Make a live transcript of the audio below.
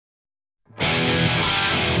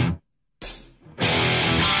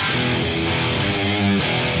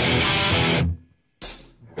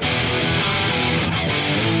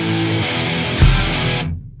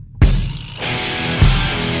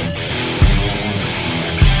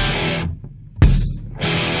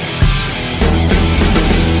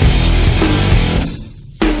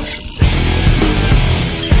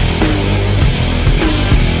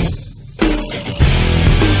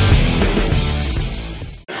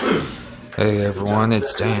Hey everyone,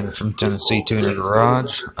 it's Dan from Tennessee Tuner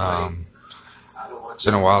Garage. It's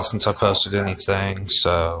been a while since I posted anything,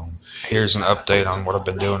 so here's an update on what I've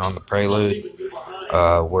been doing on the Prelude.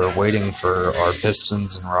 We're waiting for our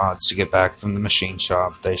pistons and rods to get back from the machine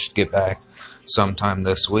shop. They should get back sometime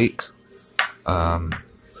this week. I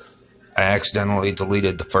accidentally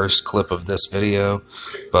deleted the first clip of this video,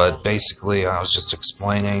 but basically I was just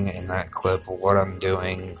explaining in that clip what I'm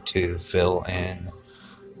doing to fill in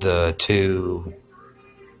the two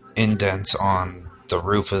indents on the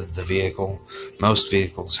roof of the vehicle. Most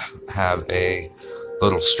vehicles have a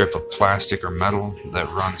little strip of plastic or metal that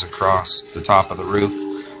runs across the top of the roof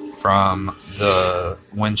from the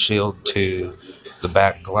windshield to the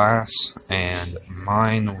back glass, and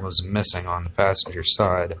mine was missing on the passenger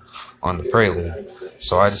side on the Prelude.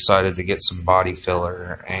 So I decided to get some body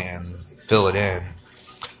filler and fill it in,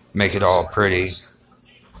 make it all pretty,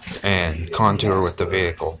 and contour with the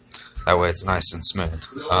vehicle. That way it's nice and smooth.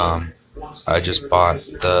 I just bought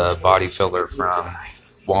the body filler from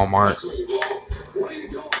Walmart.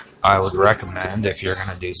 I would recommend, if you're going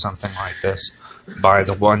to do something like this, buy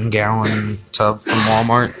the 1 gallon tub from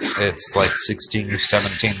Walmart. It's like $16 or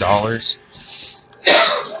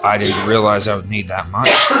 $17. I didn't realize I would need that much,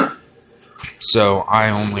 so I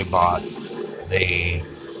only bought the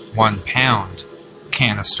 1 pound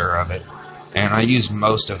canister of it, and I used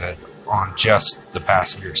most of it on just the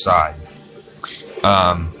passenger side.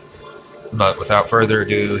 But without further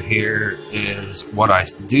ado, here is what I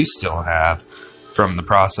do still have from the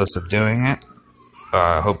process of doing it.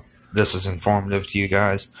 I hope this is informative to you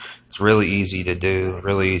guys. It's really easy to do,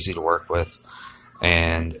 really easy to work with,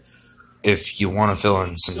 and if you want to fill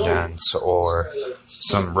in some dents or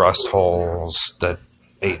some rust holes that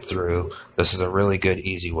ate through, this is a really good,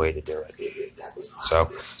 easy way to do it. So,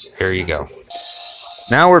 here you go.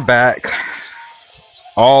 Now we're back.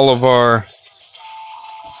 All of our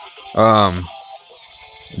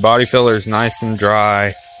body filler is nice and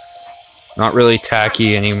dry, not really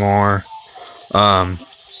tacky anymore. So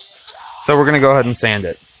we're going to go ahead and sand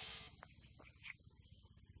it.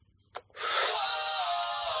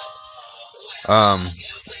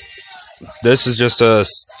 This is just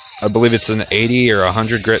I believe it's an 80 or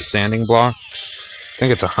 100 grit sanding block. I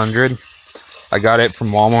think it's 100. I got it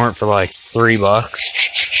from Walmart for like $3.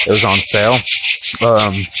 It was on sale.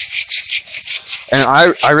 And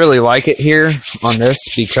I really like it here on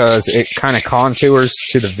this because it kind of contours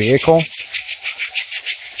to the vehicle.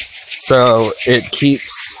 So it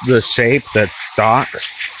keeps the shape that's stock,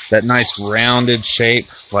 that nice rounded shape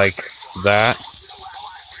like that.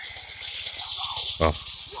 Well,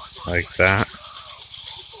 like that.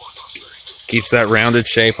 Keeps that rounded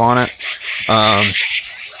shape on it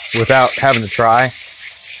without having to try.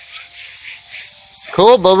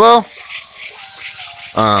 Cool, Bobo.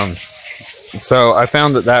 So I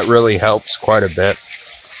found that really helps quite a bit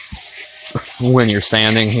when you're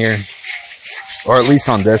sanding here, or at least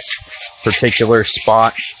on this particular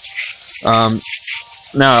spot. Now,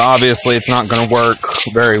 obviously, it's not going to work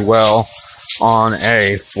very well on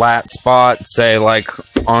a flat spot, say like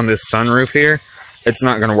on this sunroof here. It's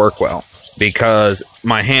not going to work well because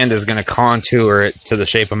my hand is going to contour it to the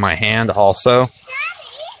shape of my hand also.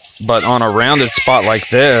 But on a rounded spot like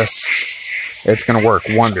this, it's going to work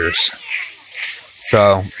wonders.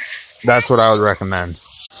 So that's what I would recommend.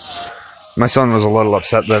 My son was a little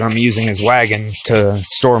upset that I'm using his wagon to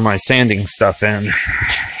store my sanding stuff in.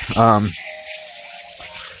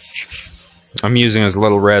 I'm using his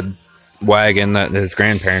little red wagon that his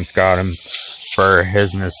grandparents got him for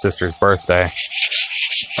his and his sister's birthday.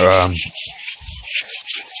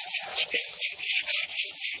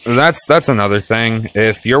 That's another thing.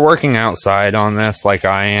 If you're working outside on this like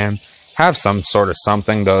I am, have some sort of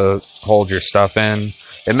something to hold your stuff in.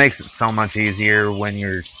 It makes it so much easier when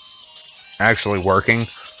you're actually working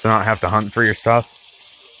to not have to hunt for your stuff,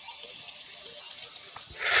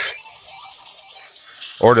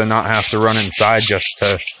 or to not have to run inside just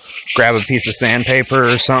to grab a piece of sandpaper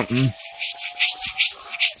or something.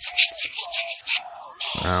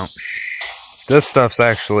 Well, this stuff's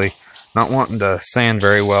actually not wanting to sand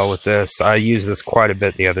very well with this. I used this quite a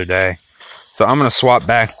bit the other day. So I'm going to swap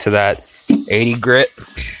back to that 80 grit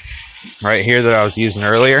right here that I was using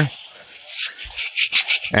earlier.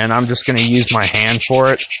 And I'm just going to use my hand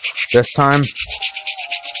for it this time.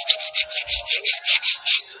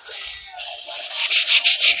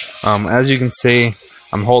 As you can see,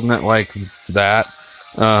 I'm holding it like that.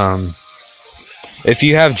 If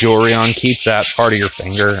you have jewelry on, keep that part of your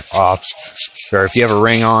finger off. Or if you have a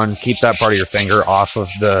ring on, keep that part of your finger off of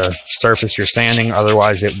the surface you're sanding.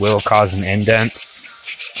 Otherwise, it will cause an indent.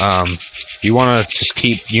 You want to just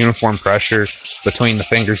keep uniform pressure between the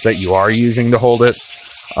fingers that you are using to hold it.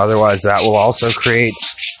 Otherwise, that will also create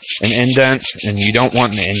an indent, and you don't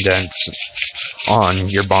want an indent on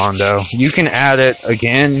your bondo. You can add it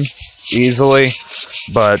again easily,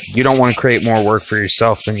 but you don't want to create more work for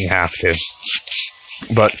yourself than you have to.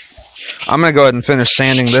 But I'm going to go ahead and finish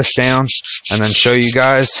sanding this down and then show you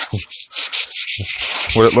guys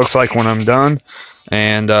what it looks like when I'm done,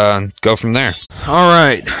 and go from there.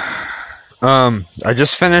 Alright, I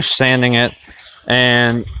just finished sanding it,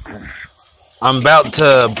 and I'm about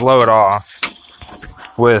to blow it off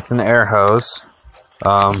with an air hose.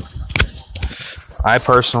 I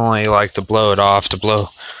personally like to blow it off to get rid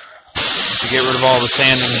of all the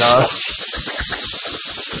sand and dust.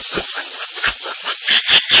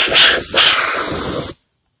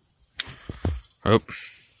 Oh.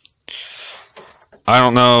 I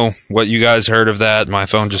don't know what you guys heard of that. My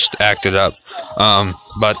phone just acted up.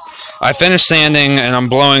 But I finished sanding, and I'm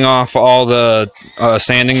blowing off all the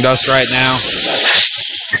sanding dust right now.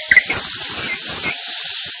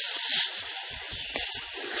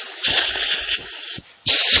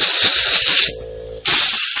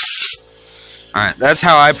 Alright, that's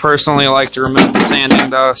how I personally like to remove the sanding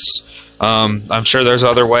dust. I'm sure there's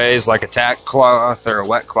other ways, like a tack cloth or a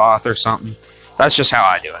wet cloth or something. That's just how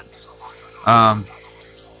I do it.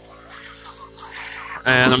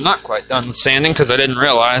 And I'm not quite done with sanding because I didn't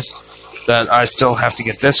realize that I still have to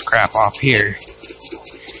get this crap off here.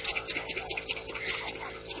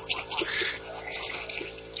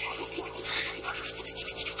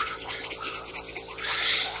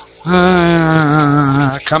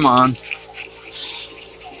 Come on.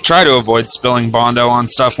 Try to avoid spilling Bondo on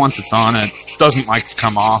stuff. Once it's on, it doesn't like to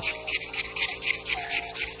come off.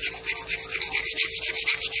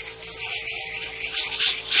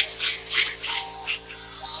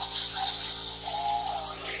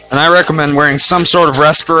 And I recommend wearing some sort of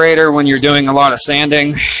respirator when you're doing a lot of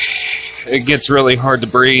sanding. It gets really hard to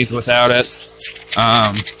breathe without it.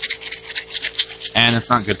 And it's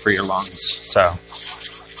not good for your lungs. So,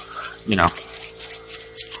 you know.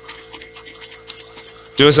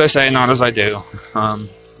 Do as I say, not as I do.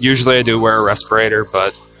 Usually I do wear a respirator,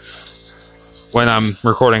 but when I'm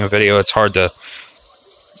recording a video, it's hard to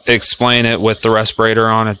explain it with the respirator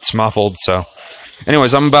on. It's muffled, so...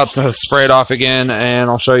 Anyways, I'm about to spray it off again, and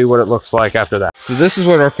I'll show you what it looks like after that. So this is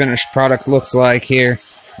what our finished product looks like here.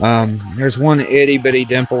 There's one itty-bitty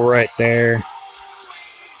dimple right there.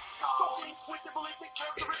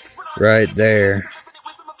 Right there.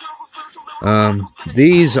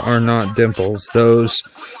 These are not dimples. Those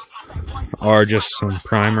are just some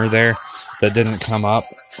primer there that didn't come up.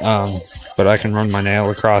 But I can run my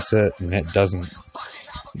nail across it, and it doesn't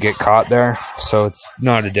get caught there. So it's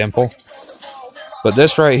not a dimple. But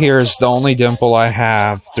this right here is the only dimple I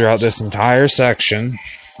have throughout this entire section.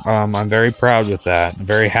 I'm very proud with that. I'm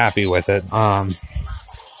very happy with it.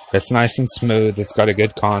 It's nice and smooth. It's got a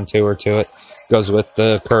good contour to it. Goes with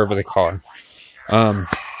the curve of the car. And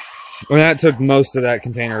that took most of that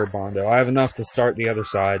container of Bondo. I have enough to start the other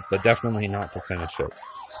side, but definitely not to finish it.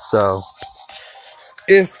 So,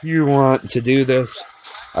 if you want to do this,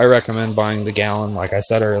 I recommend buying the gallon, like I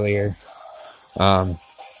said earlier.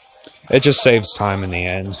 It just saves time in the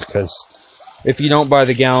end, because if you don't buy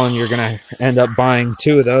the gallon, you're going to end up buying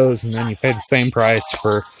 2 of those, and then you pay the same price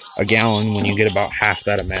for a gallon when you get about half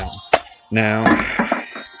that amount. Now,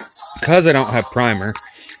 because I don't have primer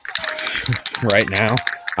right now,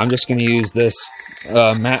 I'm just going to use this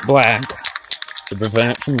matte black to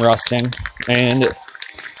prevent it from rusting, and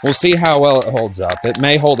we'll see how well it holds up. It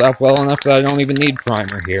may hold up well enough that I don't even need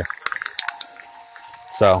primer here.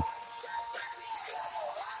 So...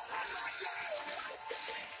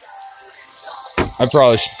 I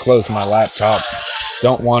probably should close my laptop.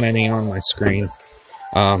 Don't want any on my screen.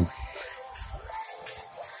 I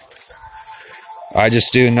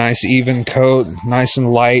just do a nice even coat, nice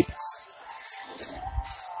and light.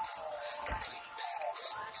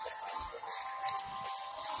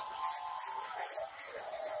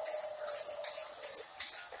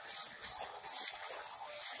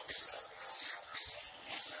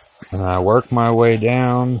 And I work my way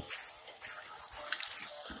down.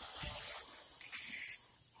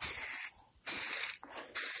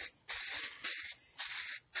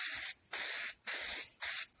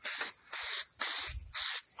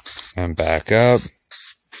 And back up.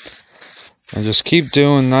 And just keep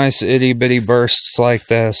doing nice itty bitty bursts like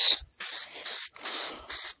this.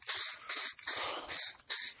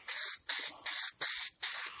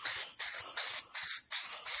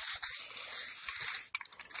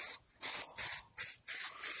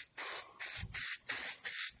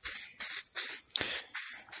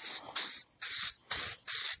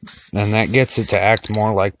 and that gets it to act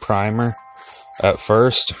more like primer at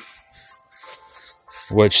first,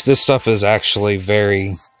 which this stuff is actually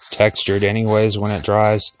very textured anyways when it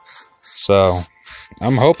dries, so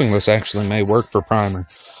I'm hoping this actually may work for primer.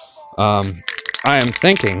 I am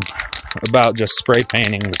thinking about just spray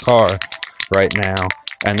painting the car right now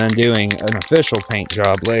and then doing an official paint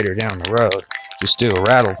job later down the road. Just do a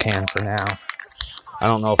rattle can for now. I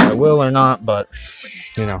don't know if I will or not, but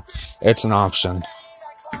you know, it's an option.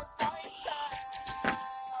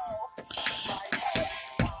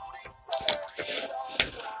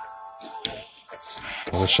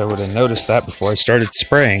 I wish I would have noticed that before I started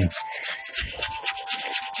spraying.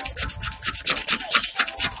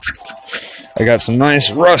 I got some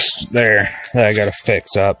nice rust there that I gotta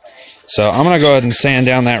fix up. So I'm gonna go ahead and sand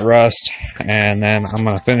down that rust, and then I'm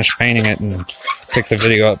gonna finish painting it and pick the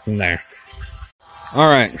video up from there.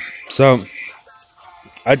 Alright, so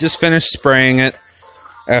I just finished spraying it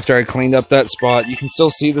after I cleaned up that spot. You can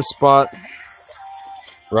still see the spot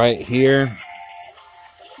right here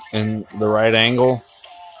in the right angle.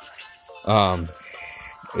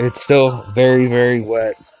 It's still very, very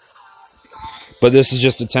wet, but this is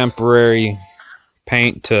just a temporary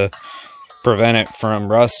paint to prevent it from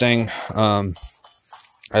rusting.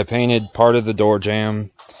 I painted part of the door jamb,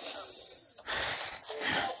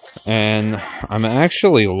 and I'm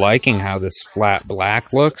actually liking how this flat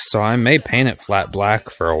black looks, so I may paint it flat black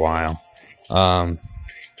for a while,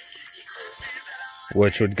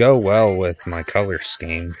 which would go well with my color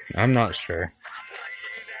scheme. I'm not sure,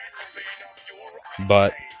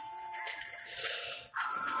 but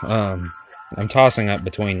I'm tossing up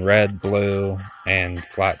between red, blue, and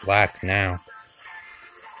flat black now.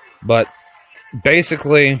 But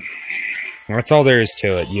basically, that's all there is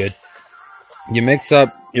to it. You mix up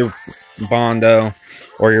your bondo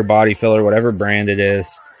or your body filler, whatever brand it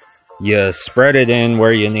is. You spread it in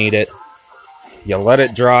where you need it. You let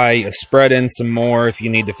it dry. You spread in some more if you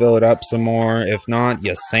need to fill it up some more. If not,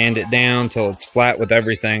 you sand it down till it's flat with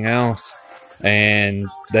everything else. And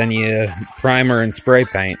then you primer and spray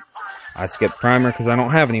paint. I skipped primer because I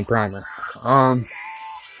don't have any primer.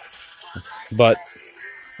 But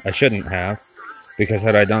I shouldn't have, because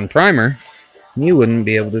had I done primer, you wouldn't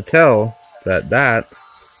be able to tell that that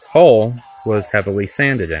hole was heavily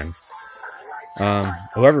sanded in.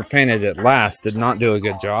 Whoever painted it last did not do a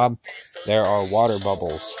good job. There are water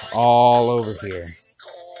bubbles all over here.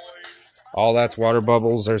 All that's water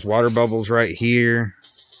bubbles. There's water bubbles right here.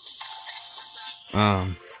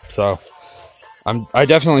 So I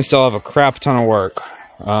definitely still have a crap ton of work.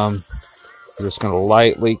 I'm just going to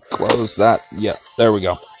lightly close that. Yep, there we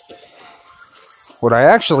go. What I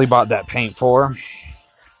actually bought that paint for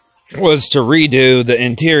was to redo the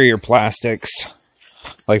interior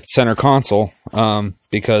plastics, like the center console,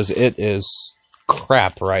 because it is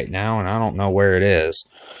crap right now, and I don't know where it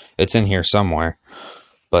is. It's in here somewhere,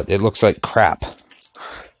 but it looks like crap.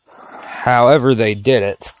 However they did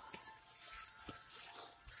it,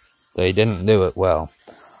 they didn't do it well.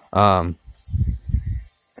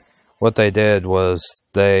 What they did was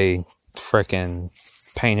they frickin'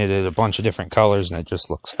 painted it a bunch of different colors, and it just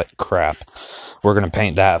looks like crap. We're gonna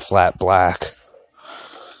paint that flat black.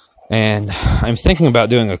 And I'm thinking about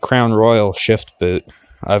doing a Crown Royal shift boot.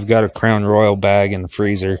 I've got a Crown Royal bag in the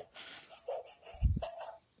freezer.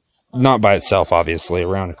 Not by itself, obviously,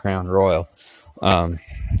 around a Crown Royal.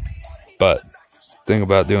 But think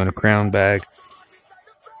about doing a Crown bag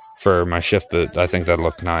for my shift boot. I think that'd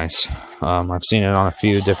look nice. I've seen it on a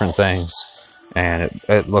few different things, and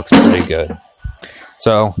it looks pretty good.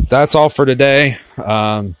 So that's all for today.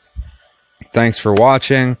 Thanks for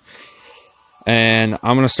watching, and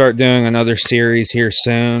I'm going to start doing another series here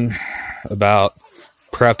soon about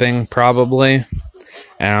prepping, probably,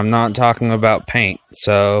 and I'm not talking about paint.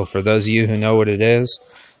 So for those of you who know what it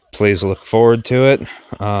is, please look forward to it.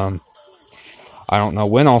 I don't know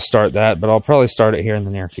when I'll start that, but I'll probably start it here in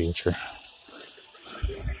the near future.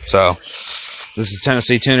 So, this is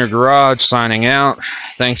Tennessee Tuner Garage signing out.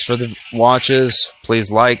 Thanks for the watches.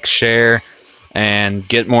 Please like, share, and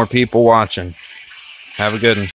get more people watching. Have a good one.